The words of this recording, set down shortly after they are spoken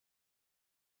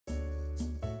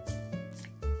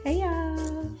Hey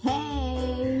y'all!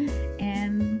 Hey!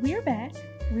 And we're back.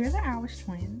 We're the Irish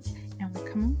Twins, and we're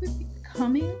coming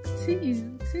to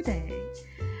you today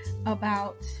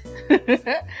about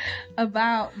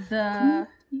about the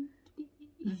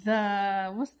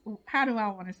how do I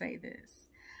want to say this?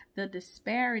 The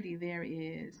disparity there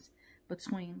is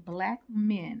between black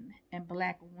men and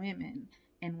black women,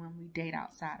 and when we date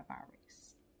outside of our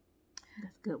race.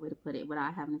 That's a good way to put it,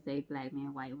 without having to say black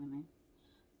men, white women.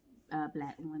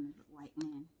 Black women, white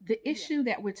men. The issue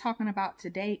that we're talking about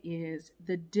today is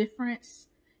the difference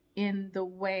in the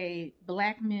way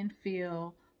black men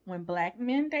feel when black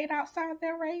men date outside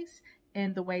their race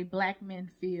and the way black men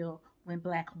feel when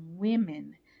black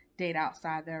women date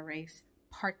outside their race,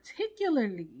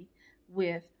 particularly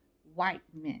with white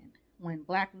men. When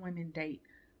black women date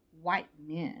white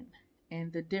men,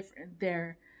 and the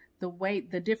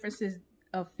differences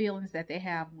of feelings that they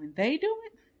have when they do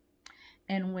it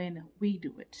and when we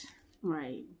do it.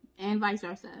 Right. And vice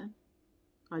versa.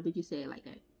 Or did you say it like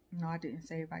that? No, I didn't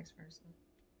say vice versa.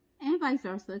 And vice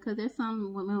versa, because there's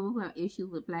some women who have issues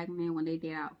with black men when they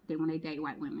date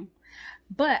white women.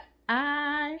 But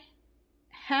I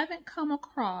haven't come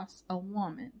across a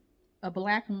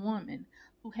black woman,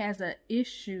 who has an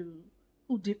issue,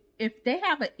 if they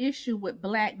have an issue with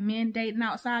black men dating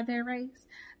outside their race,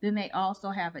 then they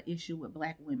also have an issue with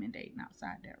black women dating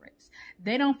outside their race.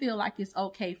 They don't feel like it's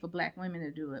okay for black women to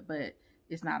do it, but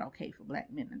it's not okay for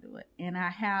black men to do it. And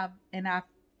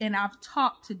I've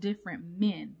talked to different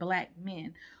men, black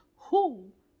men,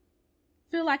 who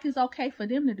feel like it's okay for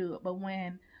them to do it, but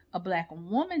when a black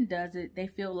woman does it, they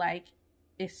feel like,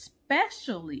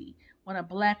 especially when a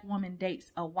black woman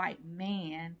dates a white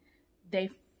man,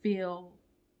 they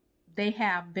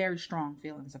have very strong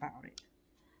feelings about it.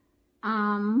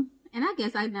 And I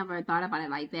guess I never thought about it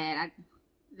like that.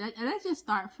 Let's just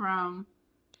start from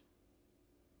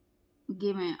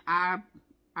giving our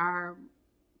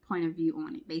point of view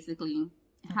on it. Basically,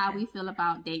 okay. How we feel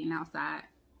about dating not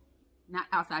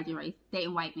outside your race,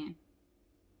 dating white men.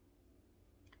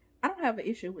 I don't have an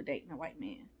issue with dating a white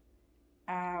man.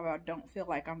 I don't feel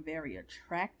like I'm very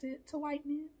attracted to white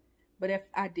men. But if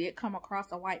I did come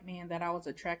across a white man that I was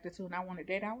attracted to and I want to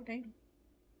date, I would date him.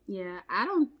 Yeah, I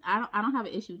don't have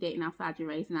an issue dating outside your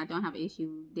race, and I don't have an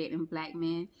issue dating black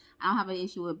men. I don't have an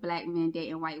issue with black men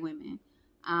dating white women.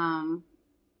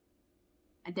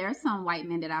 There are some white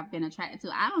men that I've been attracted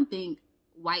to. I don't think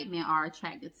white men are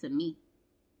attracted to me.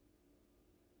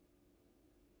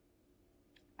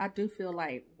 I do feel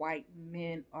like white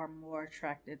men are more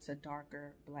attracted to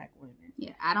darker black women.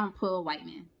 Yeah, I don't pull white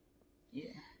men.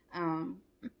 Yeah.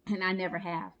 And I never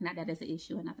have. Not that it's an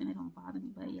issue or nothing. It don't bother me,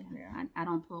 but yeah. I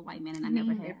don't pull white men, and I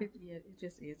never have. It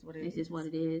just is what it is. It's just what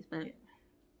it is, but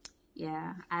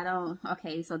yeah, I don't.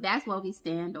 Okay, so that's where we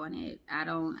stand on it. I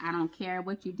don't care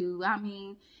what you do. I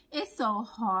mean, it's so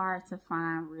hard to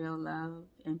find real love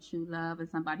and true love, and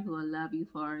somebody who will love you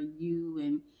for you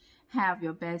and have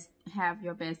your best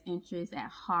interests at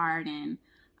heart, and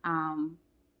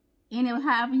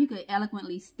however you could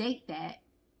eloquently state that.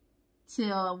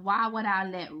 Till why would I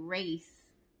let race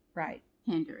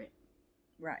hinder it?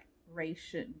 Right. Race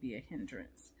shouldn't be a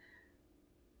hindrance.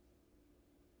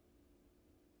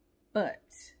 But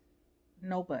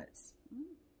no buts.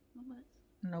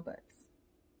 No buts.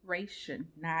 Race should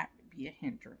not be a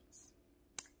hindrance.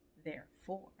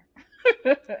 Therefore.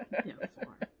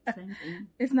 Same thing.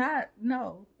 It's not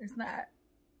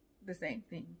the same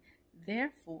thing.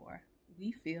 Therefore,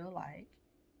 we feel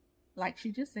like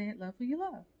she just said, love who you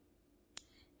love.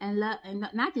 And love, and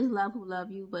not just love who love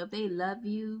you, but if they love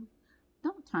you,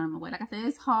 don't turn them away. Like I said,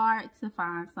 it's hard to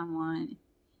find someone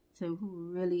who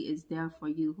really is there for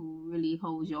you, who really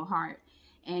holds your heart.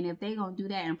 And if they gonna do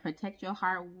that and protect your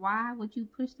heart, why would you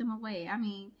push them away? I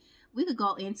mean, we could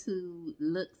go into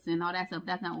looks and all that stuff.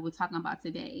 That's not what we're talking about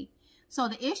today. So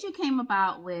the issue came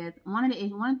about with one of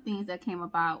the things that came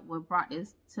about, what brought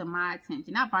this to my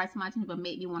attention, not brought it to my attention, but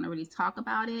made me want to really talk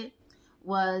about it,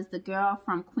 was the girl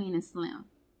from Queen and Slim.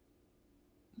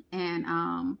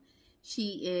 And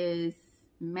she is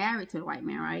married to the white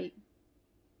man, right?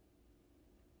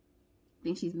 I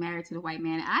think she's married to the white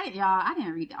man. I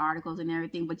didn't read the articles and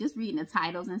everything, but just reading the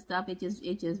titles and stuff, it just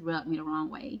rubbed me the wrong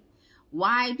way.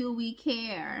 Why do we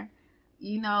care?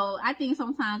 You know, I think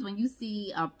sometimes when you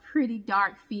see a pretty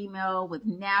dark female with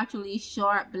naturally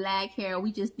short black hair,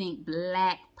 we just think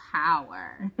black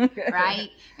power,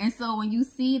 right? And so when you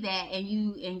see that and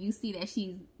you see that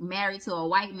she's married to a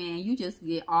white man, you just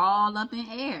get all up in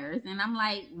airs. And I'm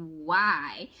like,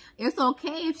 why? It's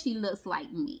okay if she looks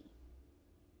like me.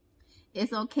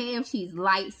 It's okay if she's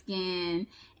light skinned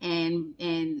and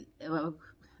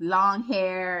long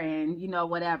hair and, you know,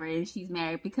 whatever, and she's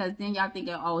married, because then y'all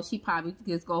thinking, oh, she probably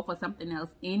just go for something else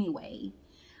anyway.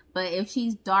 But if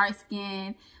she's dark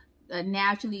skinned,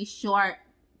 naturally short,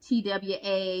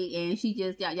 TWA, and she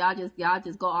just y'all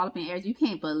just go all up in airs, you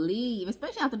can't believe,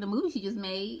 especially after the movie she just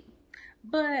made.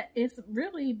 But it's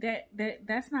really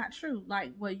that's not true.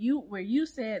 Like where you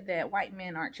said that white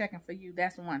men aren't checking for you,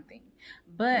 that's one thing.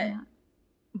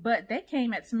 But they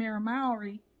came at Samira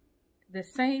Mowry the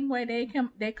same way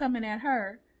they coming at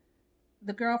her,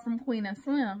 the girl from Queen and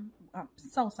Slim. I'm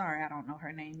so sorry, I don't know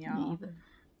her name, y'all.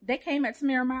 They came at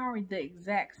Samira Mowry the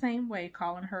exact same way,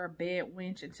 calling her a bed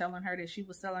wench and telling her that she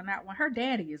was selling out when her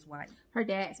daddy is white. Her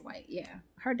dad's white, yeah.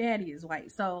 Her daddy is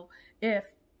white. So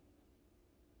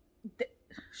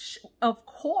of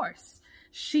course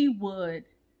she would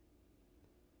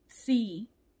see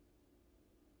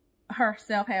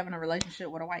herself having a relationship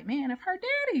with a white man if her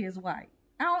daddy is white.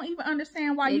 I don't even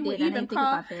understand why you would even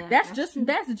call that's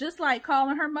just like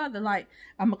calling her mother, like,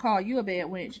 I'm gonna call you a bad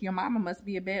wench, your mama must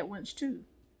be a bad wench too.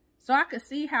 So I could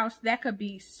see how that could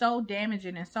be so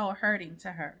damaging and so hurting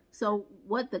to her. So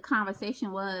what the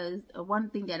conversation was, one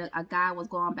thing that a guy was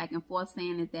going back and forth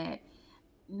saying is that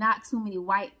not too many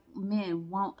white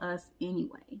men want us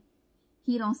anyway.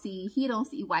 He don't see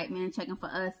white men checking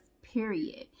for us,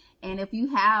 period. And if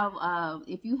you have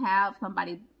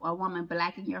somebody, a woman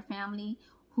black in your family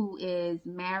who is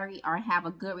married or have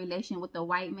a good relation with a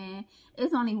white man,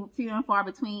 it's only few and far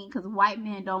between, because white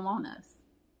men don't want us.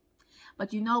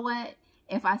 But you know what?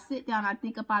 If I sit down and I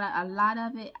think about it, a lot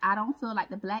of it, I don't feel like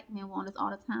the black men want us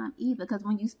all the time either. Because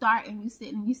when you start and you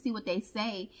sit and you see what they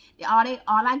say, all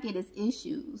I get is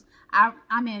issues.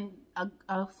 I'm in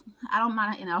I'm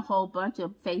not in a whole bunch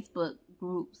of Facebook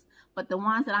groups, but the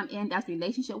ones that I'm in, that's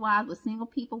relationship wise with single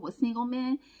people, with single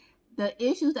men, the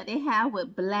issues that they have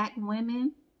with black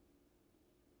women.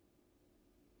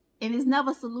 And it's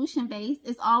never solution based.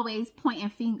 It's always pointing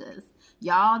fingers.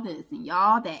 Y'all this and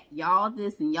y'all that. Y'all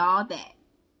this and y'all that.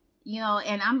 You know,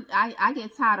 and I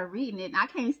get tired of reading it. And I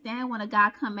can't stand when a guy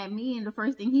come at me and the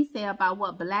first thing he say about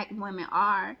what black women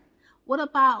are. What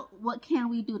about what can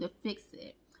we do to fix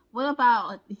it? What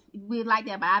about we like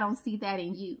that, but I don't see that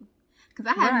in you? Because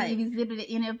I haven't exhibited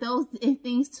any of those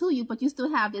things to you, but you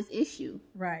still have this issue.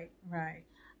 Right.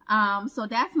 So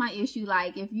that's my issue.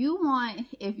 Like, if you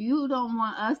don't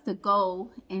want us to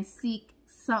go and seek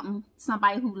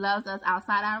somebody who loves us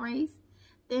outside our race,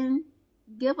 then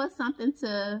give us something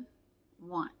to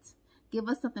want. Give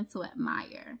us something to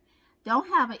admire. Don't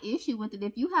have an issue with it.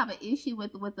 If you have an issue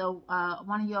with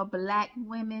one of your black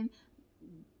women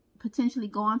potentially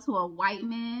going to a white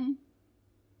man,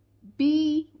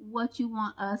 be what you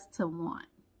want us to want.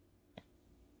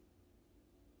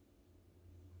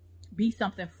 Be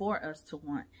something for us to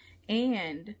want.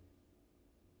 And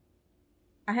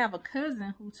I have a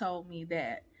cousin who told me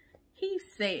that he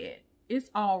said it's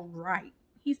all right.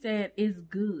 He said it's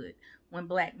good when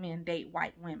black men date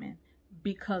white women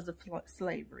because of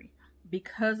slavery.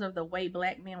 Because of the way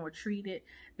black men were treated,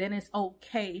 then it's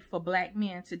okay for black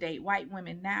men to date white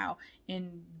women now,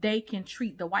 and they can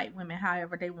treat the white women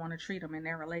however they want to treat them in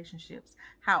their relationships.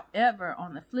 However,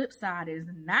 on the flip side, it's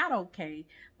not okay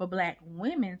for black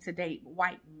women to date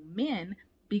white men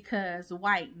because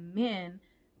white men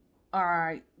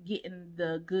are getting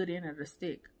the good end of the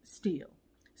stick still.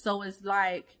 So it's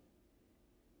like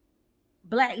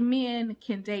black men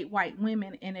can date white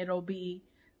women and it'll be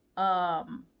a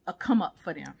come up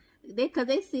for them. Because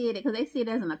they see it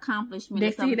as an accomplishment.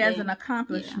 They see it as an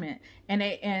accomplishment. Yeah.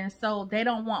 And so they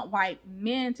don't want white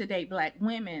men to date black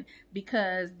women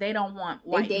because they don't want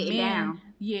white men. Down.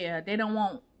 Yeah, they don't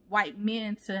want white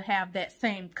men to have that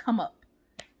same come up.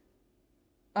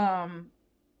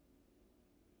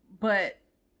 But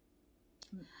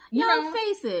you know,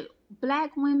 face it,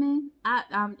 black women,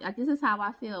 this is how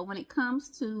I feel when it comes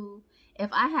to, if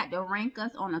I had to rank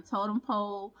us on a totem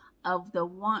pole of the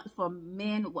want for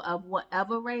men of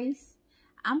whatever race,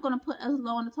 I'm going to put us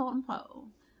low on the totem pole.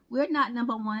 We're not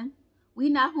number one.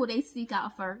 We're not who they seek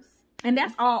out first. And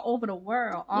that's all over the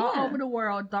world. All over the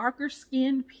world, darker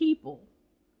skinned people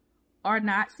are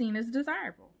not seen as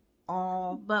desirable.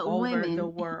 But over the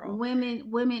world.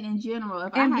 Women in general.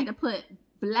 If I had to put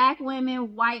black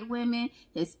women, white women,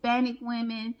 Hispanic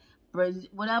women,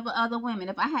 whatever other women,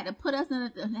 if I had to put us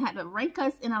had to rank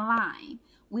us in a line,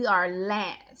 we are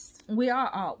last.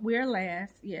 We're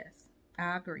last. Yes,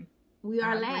 I agree. We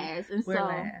are last. And we're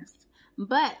last.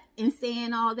 But in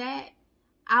saying all that,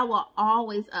 I will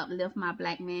always uplift my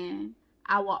black man.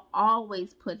 I will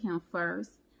always put him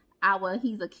first.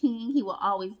 He's a king. He will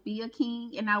always be a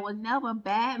king. And I will never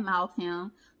badmouth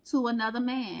him to another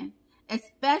man.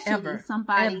 especially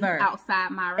somebody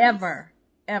outside my race.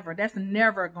 Ever. That's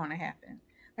never going to happen.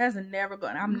 That's never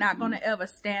going. I'm not going to ever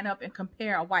stand up and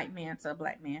compare a white man to a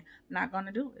black man. I'm not going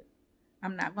to do it.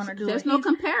 I'm not going to do it. There's no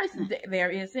comparison. There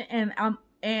isn't,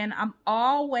 and I'm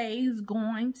always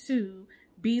going to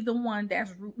be the one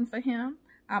that's rooting for him.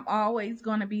 I'm always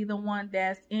going to be the one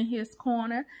that's in his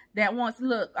corner that wants,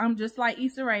 look, I'm just like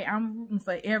Issa Rae. I'm rooting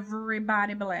for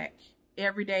everybody black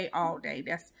every day, all day.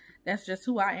 That's just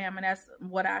who I am, and that's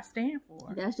what I stand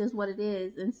for. That's just what it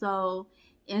is. And so,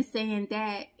 in saying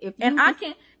that,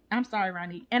 I'm sorry,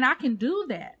 Ronnie, and I can do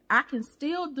that. I can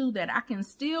still do that. I can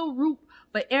still root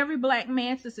for every black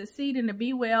man to succeed and to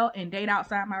be well and date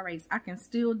outside my race. I can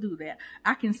still do that.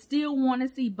 I can still want to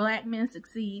see black men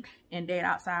succeed and date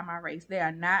outside my race. They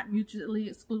are not mutually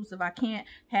exclusive. I can't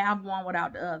have one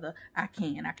without the other. I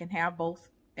can have both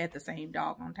at the same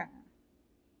doggone time.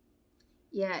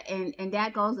 Yeah, and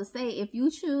that goes to say, if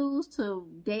you choose to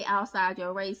date outside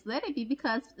your race, let it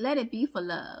be for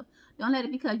love. Don't let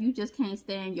it because you just can't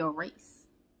stand your race.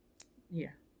 Yeah.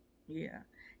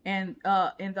 And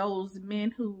those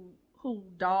men who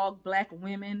dog black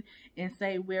women and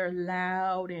say we're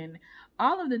loud and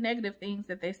all of the negative things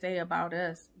that they say about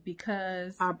us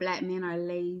because our black men are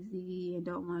lazy and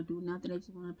don't want to do nothing. They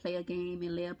just want to play a game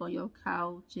and lay up on your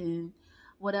couch and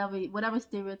whatever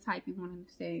stereotype you want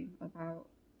to say about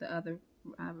the other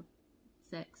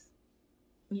sex.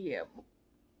 Yeah.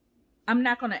 I'm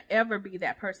not going to ever be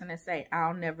that person that say,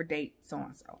 I'll never date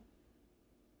so-and-so.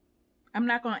 I'm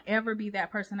not going to ever be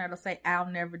that person that'll say, I'll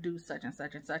never do such and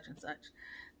such and such and such.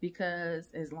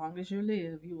 Because as long as you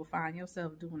live, you will find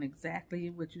yourself doing exactly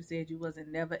what you said you wasn't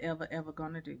never, ever, ever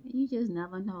going to do. You just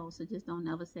never know, so just don't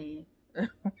never say it.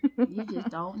 You just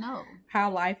don't know.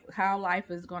 How life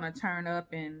is going to turn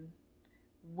up and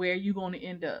where you're going to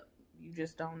end up. You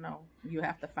just don't know. You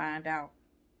have to find out.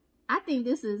 I think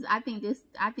this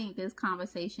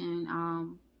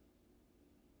conversation,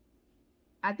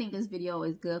 I think this video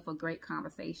is good for great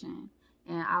conversation.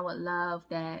 And I would love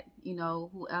that,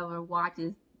 whoever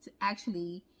watches to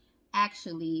actually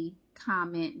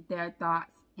comment their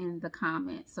thoughts in the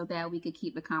comments so that we could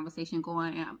keep the conversation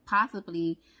going and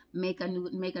possibly make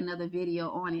another video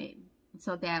on it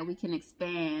so that we can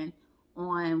expand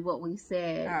on what we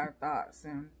said. Our thoughts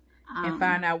and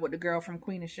find out what the girl from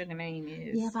Queen of Sugar name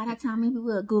is. Yeah, by that time maybe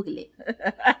we'll Google it.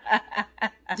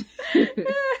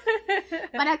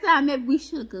 By that time maybe we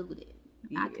should Google it.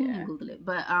 Yeah. I couldn't Google it,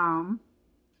 but I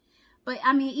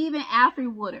mean, even Alfre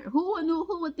Woodard,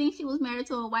 who would think she was married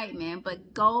to a white man,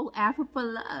 but go after for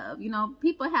love.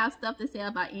 People have stuff to say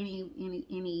about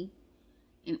anything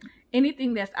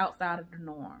that's outside of the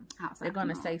norm. They're going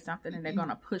to say something and they're going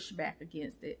to push back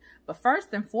against it. But first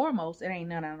and foremost, it ain't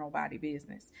none of nobody's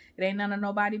business. It ain't none of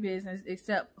nobody's business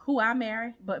except who I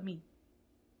marry but me.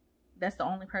 That's the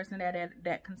only person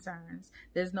that concerns.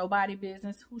 There's nobody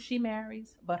business who she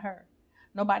marries but her.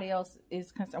 Nobody else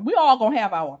is concerned. We all going to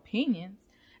have our opinions,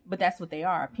 but that's what they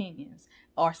are, opinions.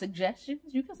 Or suggestions.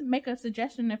 You can make a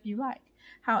suggestion if you like.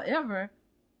 However,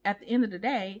 at the end of the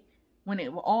day, when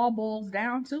it all boils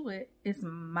down to it, it's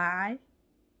my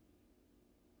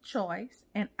choice,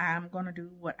 and I'm going to do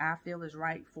what I feel is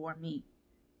right for me.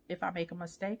 If I make a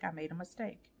mistake, I made a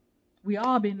mistake. We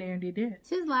all been there and did that.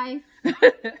 Tis life.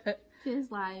 Tis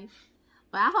life.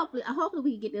 But I hope that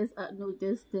we get this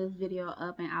video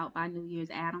up and out by New Year's,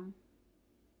 Adam.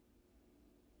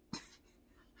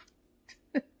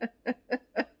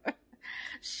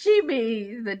 She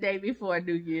means the day before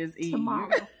New Year's Eve. Tomorrow.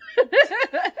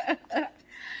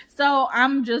 So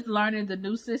I'm just learning the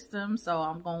new system, so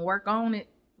I'm gonna work on it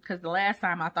because the last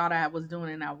time I thought I was doing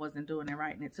it and I wasn't doing it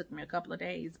right, and it took me a couple of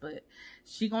days, but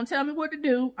she gonna tell me what to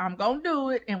do. I'm gonna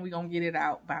do it, and we're gonna get it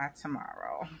out by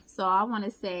tomorrow. So I want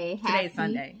to say today's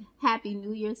Sunday. Happy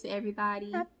New Year to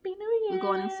everybody. Happy New Year. We're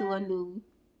going into a new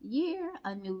year,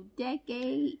 a new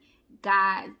decade,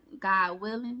 God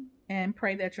willing. And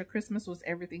pray that your Christmas was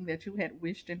everything that you had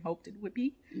wished and hoped it would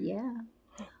be. Yeah.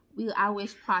 I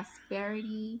wish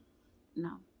prosperity.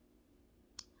 No.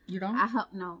 You don't? I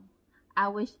hope no. I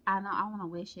want to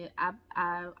wish it.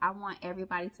 I want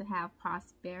everybody to have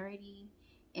prosperity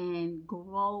and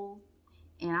growth,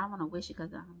 and I want to wish it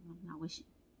because I'm not wishing.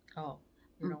 Oh,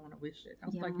 you don't want to wish it?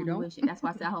 Yeah, like you don't wish it. That's why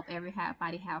I said I hope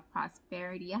everybody have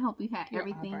prosperity. I hope you have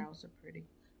everything. Your eyebrows are pretty.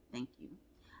 Thank you.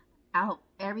 I hope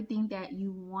everything that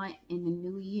you want in the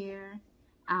new year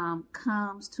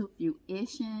comes to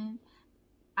fruition.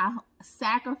 I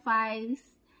sacrifice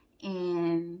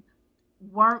and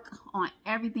work on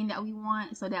everything that we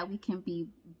want so that we can be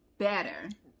better.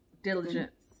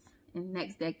 Diligence. in the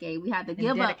next decade. We have to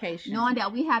give dedication. up, knowing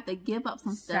that we have to give up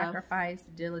some stuff. Sacrifice,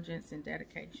 diligence, and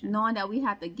dedication. Knowing that we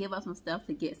have to give up some stuff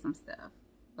to get some stuff.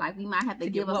 Like we might have to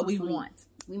give up what some we sleep. want.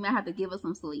 We might have to give up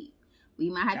some sleep. We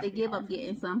might have to give up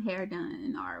getting some hair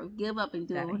done, or give up and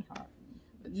doing,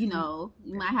 you know,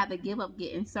 you might have to give up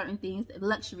getting certain things,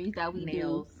 luxuries that we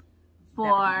do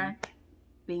for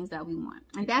things that we want.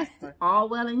 And that's all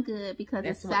well and good because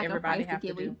it's sacrifice to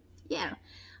get we. Yeah.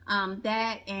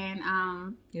 That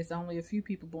and it's only a few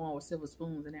people born with silver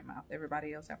spoons in their mouth.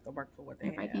 Everybody else have to work for what they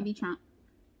have. Everybody can be Trump.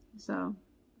 So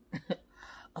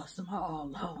a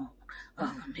small loan of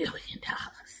 $1 million.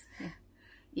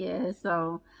 Yeah,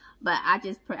 so but I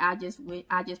just pray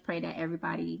that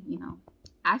everybody, you know,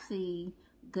 I see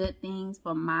good things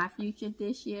for my future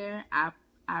this year. I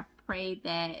pray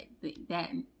that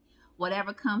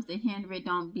whatever comes to hinder it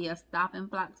don't be a stopping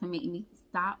block to make me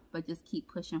stop, but just keep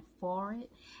pushing forward.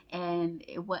 And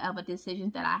whatever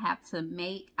decisions that I have to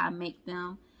make, I make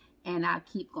them, and I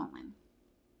keep going.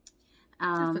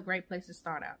 That's a great place to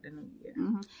start out the new year.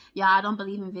 Y'all, I don't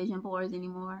believe in vision boards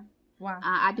anymore. Why?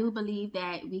 I do believe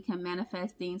that we can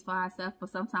manifest things for ourselves, but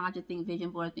sometimes I just think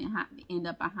vision boards end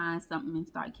up behind something and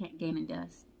start gaining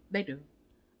dust. They do.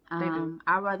 They do.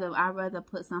 I rather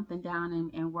put something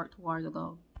down and work towards a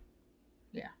goal.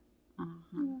 Yeah.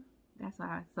 Yeah. That's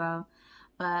why. So,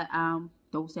 but I'm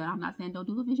not saying don't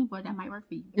do a vision board. That might work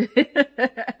for you.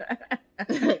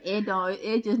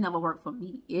 It just never worked for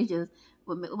me. It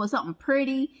was something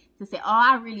pretty to say, oh,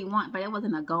 I really want, but it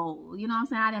wasn't a goal. You know what I'm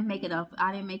saying? I didn't make it up.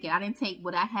 I didn't take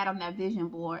what I had on that vision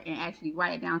board and actually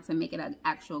write it down to make it an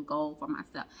actual goal for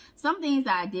myself. Some things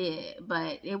I did,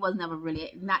 but it was never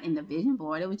really, not in the vision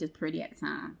board. It was just pretty at the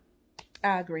time.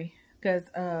 I agree. Because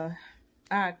I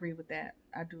agree with that.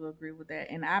 I do agree with that.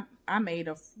 And I made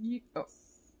a few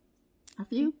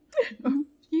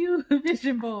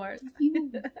vision boards.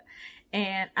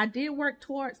 And I did work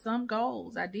towards some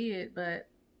goals. I did, but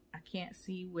I can't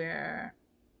see where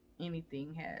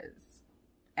anything has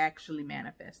actually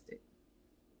manifested.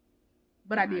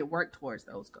 But I did work towards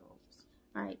those goals.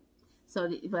 Right. So,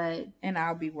 and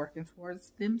I'll be working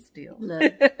towards them still. Look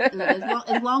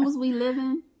as long as we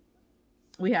living,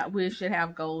 we should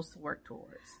have goals to work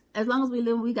towards. As long as we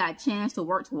live, we got a chance to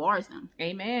work towards them.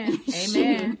 Amen.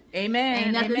 Amen. Amen.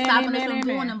 Ain't nothing stopping us from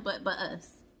doing them but us.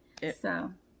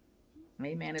 So.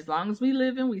 Amen. As long as we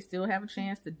living, we still have a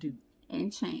chance to do.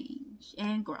 And change.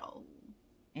 And grow.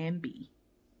 And be.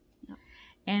 Yep.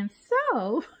 And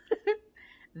so,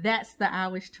 that's the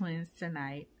Irish Twins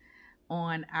tonight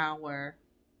on our,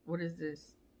 what is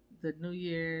this? The New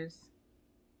Year's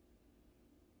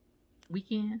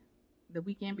weekend? The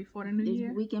weekend before the New Year?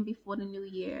 The weekend before the New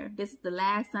Year. This is the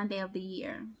last Sunday of the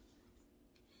year.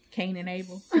 Cain and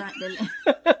Abel.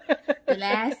 The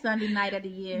last Sunday night of the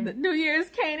year. The New Year's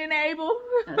Cain and Abel.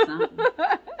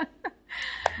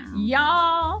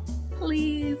 Y'all,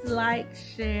 please like,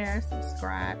 share,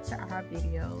 subscribe to our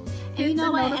videos. And you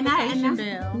know what?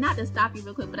 And not to stop you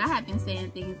real quick, but I have been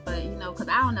saying things, but you know, because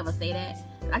I don't ever say that.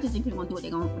 I just think people gonna do what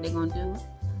they're gonna do.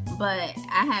 But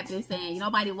I have been saying,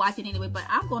 nobody watching anyway. But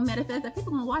I'm gonna manifest that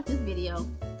people gonna watch this video.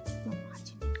 They're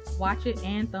watching it. Watch it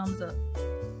and thumbs up.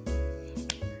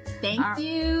 Thank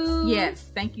you.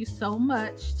 Yes, thank you so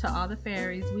much to all the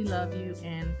fairies. We love you,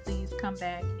 and please come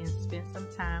back and spend some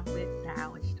time with the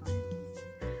Irish Twins.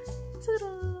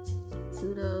 Toodles.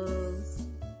 Toodles.